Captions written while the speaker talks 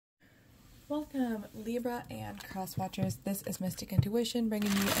Welcome, Libra and Cross Watchers. This is Mystic Intuition,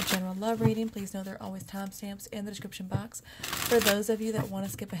 bringing you a general love reading. Please know there are always timestamps in the description box. For those of you that want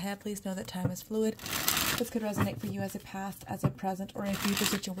to skip ahead, please know that time is fluid. This could resonate for you as a past, as a present, or a future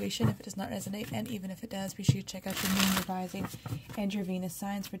situation. If it does not resonate, and even if it does, be sure to check out your moon, your rising, and your Venus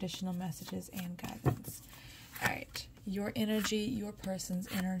signs for additional messages and guidance. Alright, your energy, your person's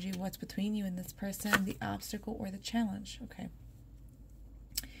energy, what's between you and this person, the obstacle or the challenge, okay?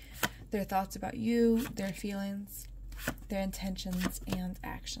 Their thoughts about you, their feelings, their intentions, and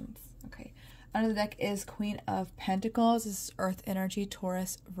actions. Okay. Under the deck is Queen of Pentacles. This is Earth energy,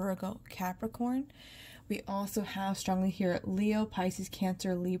 Taurus, Virgo, Capricorn. We also have strongly here Leo, Pisces,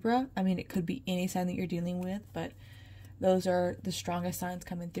 Cancer, Libra. I mean, it could be any sign that you're dealing with, but those are the strongest signs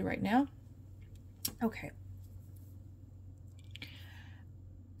coming through right now. Okay.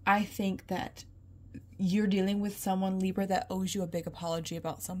 I think that you're dealing with someone, Libra, that owes you a big apology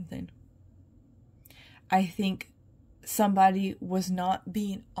about something. I think somebody was not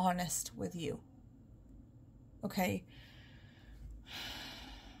being honest with you. Okay?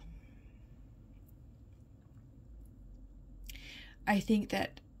 I think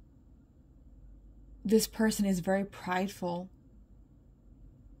that this person is very prideful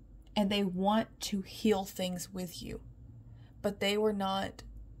and they want to heal things with you, but they were not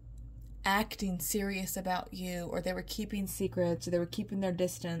acting serious about you, or they were keeping secrets, or they were keeping their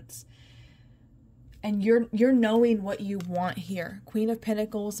distance. And you're knowing what you want here. Queen of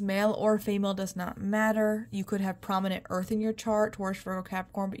Pentacles, male or female, does not matter. You could have prominent Earth in your chart, Taurus, Virgo,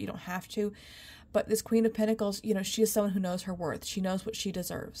 Capricorn, but you don't have to. But this Queen of Pentacles, you know, she is someone who knows her worth. She knows what she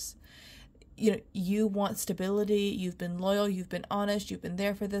deserves. You know, you want stability. You've been loyal. You've been honest. You've been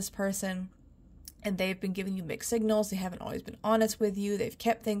there for this person. And they've been giving you mixed signals. They haven't always been honest with you. They've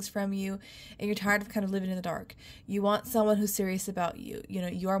kept things from you. And you're tired of kind of living in the dark. You want someone who's serious about you. You know,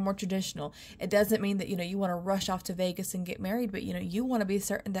 you are more traditional. It doesn't mean that, you know, you want to rush off to Vegas and get married. But, you know, you want to be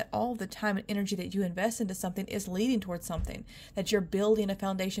certain that all the time and energy that you invest into something is leading towards something. That you're building a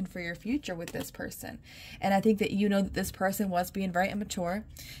foundation for your future with this person. And I think that you know that this person was being very immature.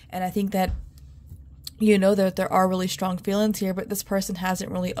 And I think that you know that there are really strong feelings here, but this person hasn't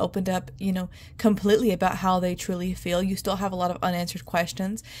really opened up, you know, completely about how they truly feel. You still have a lot of unanswered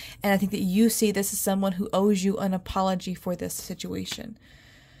questions. And I think that you see this as someone who owes you an apology for this situation.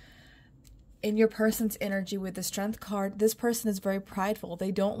 In your person's energy with the Strength card, this person is very prideful.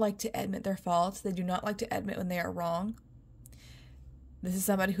 They don't like to admit their faults. They do not like to admit when they are wrong. This is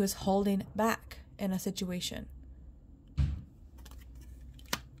somebody who is holding back in a situation.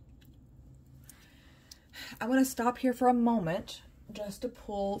 I want to stop here for a moment just to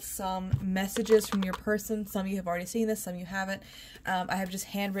pull some messages from your person. Some of you have already seen this, some of you haven't. I have just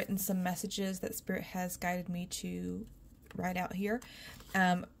handwritten some messages that Spirit has guided me to write out here.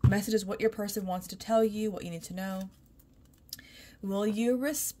 Messages, what your person wants to tell you, what you need to know. Will you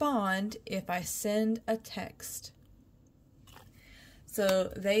respond if I send a text?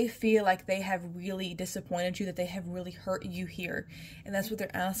 So they feel like they have really disappointed you, that they have really hurt you here. And that's what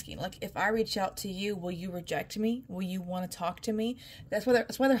they're asking. Like, if I reach out to you, will you reject me? Will you want to talk to me? That's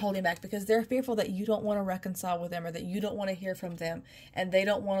why they're holding back, because they're fearful that you don't want to reconcile with them, or that you don't want to hear from them. And they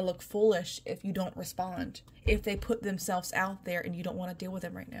don't want to look foolish if you don't respond. If they put themselves out there and you don't want to deal with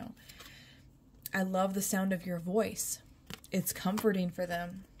them right now. I love the sound of your voice. It's comforting for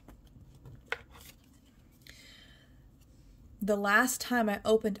them. The last time I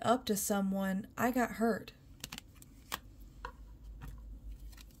opened up to someone, I got hurt.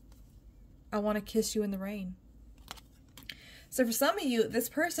 I want to kiss you in the rain. So for some of you, this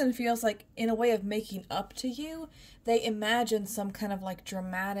person feels like, in a way of making up to you, they imagine some kind of like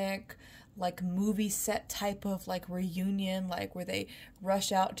dramatic, like movie set type of like reunion, like where they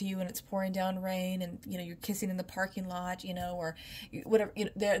rush out to you and it's pouring down rain and, you know, you're kissing in the parking lot, you know, or whatever. You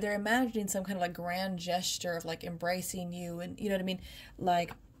know, they're imagining some kind of like grand gesture of like embracing you, and you know what I mean?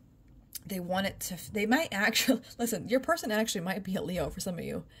 Like they want it to, they might actually, listen, your person actually might be a Leo for some of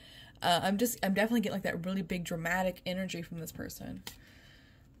you. I'm definitely getting like that really big dramatic energy from this person.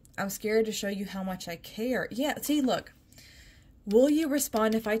 I'm scared to show you how much I care. Yeah, see, look. Will you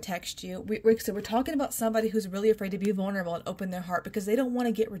respond if I text you? So we're talking about somebody who's really afraid to be vulnerable and open their heart because they don't want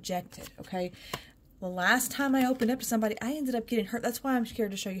to get rejected, okay? The last time I opened up to somebody, I ended up getting hurt. That's why I'm scared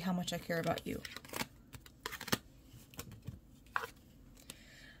to show you how much I care about you.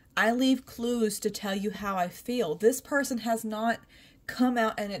 I leave clues to tell you how I feel. This person has not come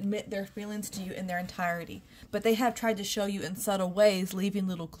out and admit their feelings to you in their entirety, but they have tried to show you in subtle ways, leaving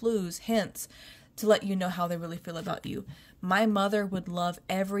little clues, hints, to let you know how they really feel about you. My mother would love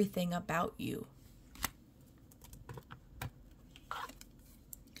everything about you.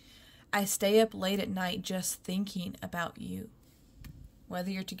 I stay up late at night just thinking about you. Whether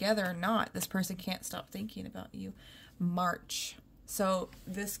you're together or not, this person can't stop thinking about you. March. So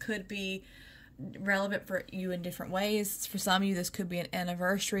this could be relevant for you in different ways. For some of you, this could be an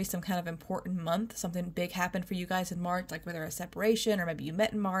anniversary, some kind of important month. Something big happened for you guys in March, like whether a separation or maybe you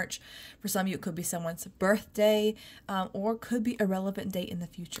met in March. For some of you, it could be someone's birthday, or it could be a relevant date in the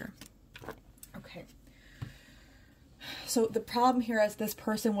future. Okay. So the problem here is this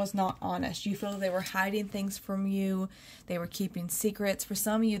person was not honest. You feel they were hiding things from you. They were keeping secrets. For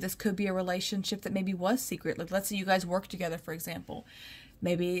some of you, this could be a relationship that maybe was secret. Like, let's say you guys work together, for example.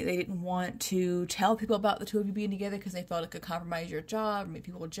 Maybe they didn't want to tell people about the two of you being together because they felt it could compromise your job, or make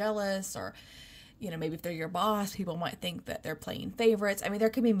people jealous, or, you know, maybe if they're your boss, people might think that they're playing favorites. I mean, there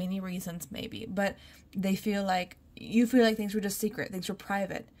could be many reasons maybe, but they feel like, you feel like things were just secret, things were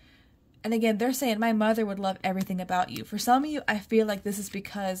private. And again, they're saying, my mother would love everything about you. For some of you, I feel like this is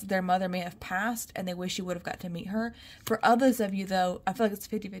because their mother may have passed and they wish you would have got to meet her. For others of you, though, I feel like it's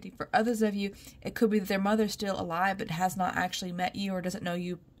 50-50. For others of you, it could be that their mother's still alive but has not actually met you or doesn't know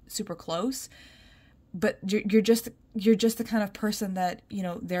you super close. But you're just the kind of person that, you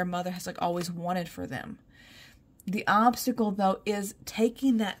know, their mother has like always wanted for them. The obstacle, though, is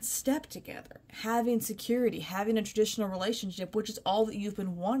taking that step together, having security, having a traditional relationship, which is all that you've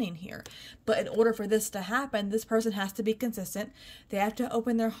been wanting here. But in order for this to happen, this person has to be consistent. They have to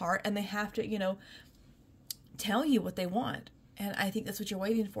open their heart, and they have to, you know, tell you what they want. And I think that's what you're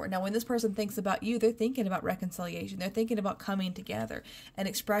waiting for. Now, when this person thinks about you, they're thinking about reconciliation. They're thinking about coming together, an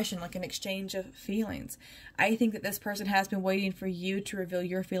expression, like an exchange of feelings. I think that this person has been waiting for you to reveal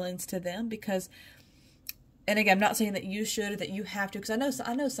your feelings to them because... And again, I'm not saying that you should or that you have to, because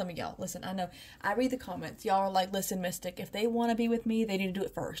I know some of y'all, listen, I read the comments. Y'all are like, listen, Mystic, if they want to be with me, they need to do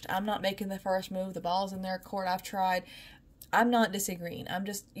it first. I'm not making the first move. The ball's in their court. I've tried. I'm not disagreeing. I'm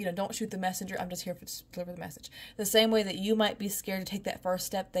just, you know, don't shoot the messenger. I'm just here to deliver the message. The same way that you might be scared to take that first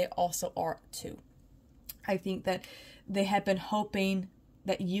step, they also are too. I think that they have been hoping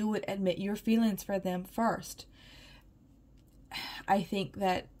that you would admit your feelings for them first. I think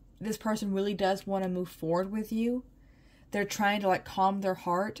that this person really does want to move forward with you. They're trying to like calm their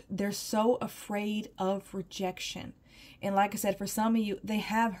heart. They're so afraid of rejection. And like I said, for some of you, they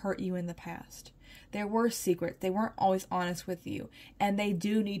have hurt you in the past. There were secrets. They weren't always honest with you. And they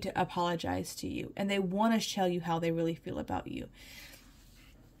do need to apologize to you. And they want to tell you how they really feel about you.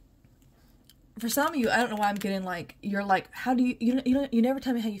 For some of you, I don't know why I'm getting like, you're like, how do you never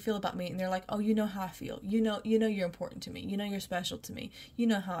tell me how you feel about me. And they're like, oh, you know how I feel. You know you're important to me. You know you're special to me. You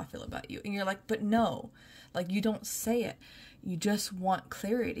know how I feel about you. And you're like, but no, like you don't say it. You just want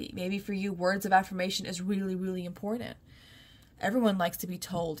clarity. Maybe for you, words of affirmation is really, really important. Everyone likes to be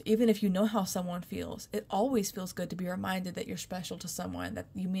told, even if you know how someone feels, it always feels good to be reminded that you're special to someone, that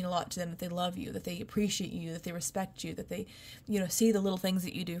you mean a lot to them, that they love you, that they appreciate you, that they respect you, that they, you know, see the little things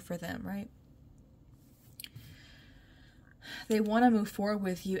that you do for them, right? They want to move forward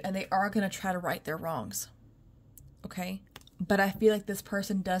with you, and they are going to try to right their wrongs. Okay? But I feel like this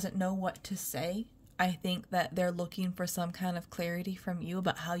person doesn't know what to say. I think that they're looking for some kind of clarity from you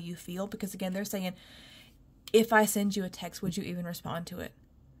about how you feel. Because again, they're saying, if I send you a text, would you even respond to it?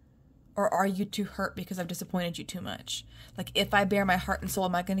 Or are you too hurt because I've disappointed you too much? Like, if I bare my heart and soul,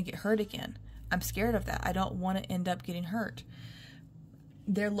 am I going to get hurt again? I'm scared of that. I don't want to end up getting hurt.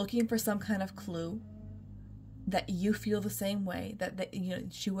 They're looking for some kind of clue that you feel the same way, that you know,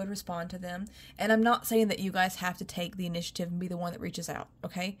 she would respond to them. And I'm not saying that you guys have to take the initiative and be the one that reaches out,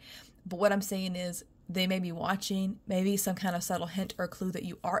 okay? But what I'm saying is they may be watching, maybe some kind of subtle hint or clue that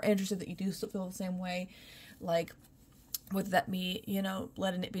you are interested, that you do still feel the same way, like whether that be, you know,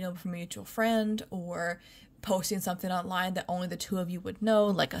 letting it be known from a mutual friend, or posting something online that only the two of you would know,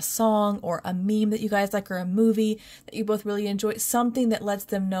 like a song or a meme that you guys like, or a movie that you both really enjoy, something that lets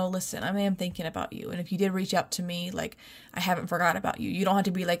them know, listen, I am thinking about you. And if you did reach out to me, like, I haven't forgot about you. You don't have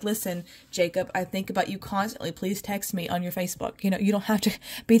to be like, listen, Jacob, I think about you constantly. Please text me on your Facebook. You know, you don't have to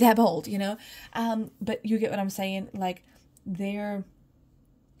be that bold, you know? But you get what I'm saying? Like, the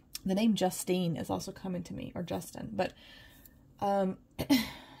name Justine is also coming to me, or Justin, but,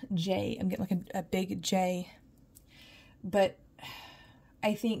 J. I'm getting like a big J. But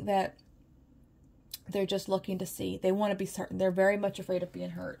I think that they're just looking to see. They want to be certain. They're very much afraid of being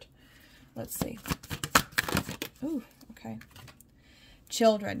hurt. Let's see. Ooh, okay.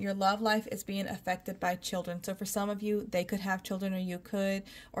 Children. Your love life is being affected by children. So for some of you, they could have children, or you could,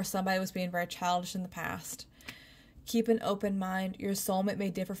 or somebody was being very childish in the past. Keep an open mind. Your soulmate may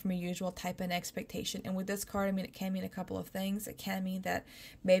differ from your usual type and expectation. And with this card, I mean, it can mean a couple of things. It can mean that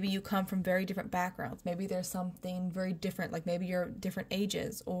maybe you come from very different backgrounds. Maybe there's something very different, like maybe you're different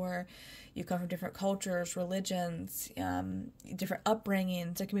ages, or you come from different cultures, religions, different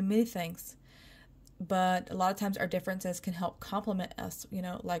upbringings. There can be many things. But a lot of times our differences can help complement us. You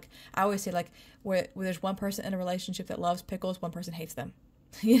know, like I always say, like where there's one person in a relationship that loves pickles, one person hates them.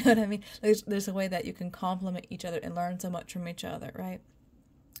 You know what I mean? There's a way that you can complement each other and learn so much from each other, right?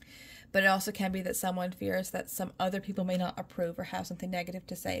 But it also can be that someone fears that some other people may not approve or have something negative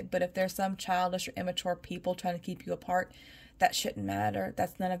to say. But if there's some childish or immature people trying to keep you apart, that shouldn't matter.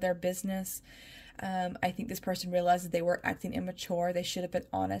 That's none of their business. I think this person realizes they were acting immature. They should have been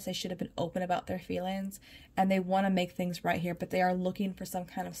honest. They should have been open about their feelings. And they want to make things right here, but they are looking for some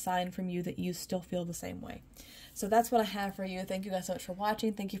kind of sign from you that you still feel the same way. So that's what I have for you. Thank you guys so much for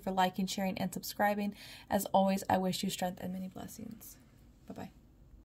watching. Thank you for liking, sharing, and subscribing. As always, I wish you strength and many blessings. Bye-bye.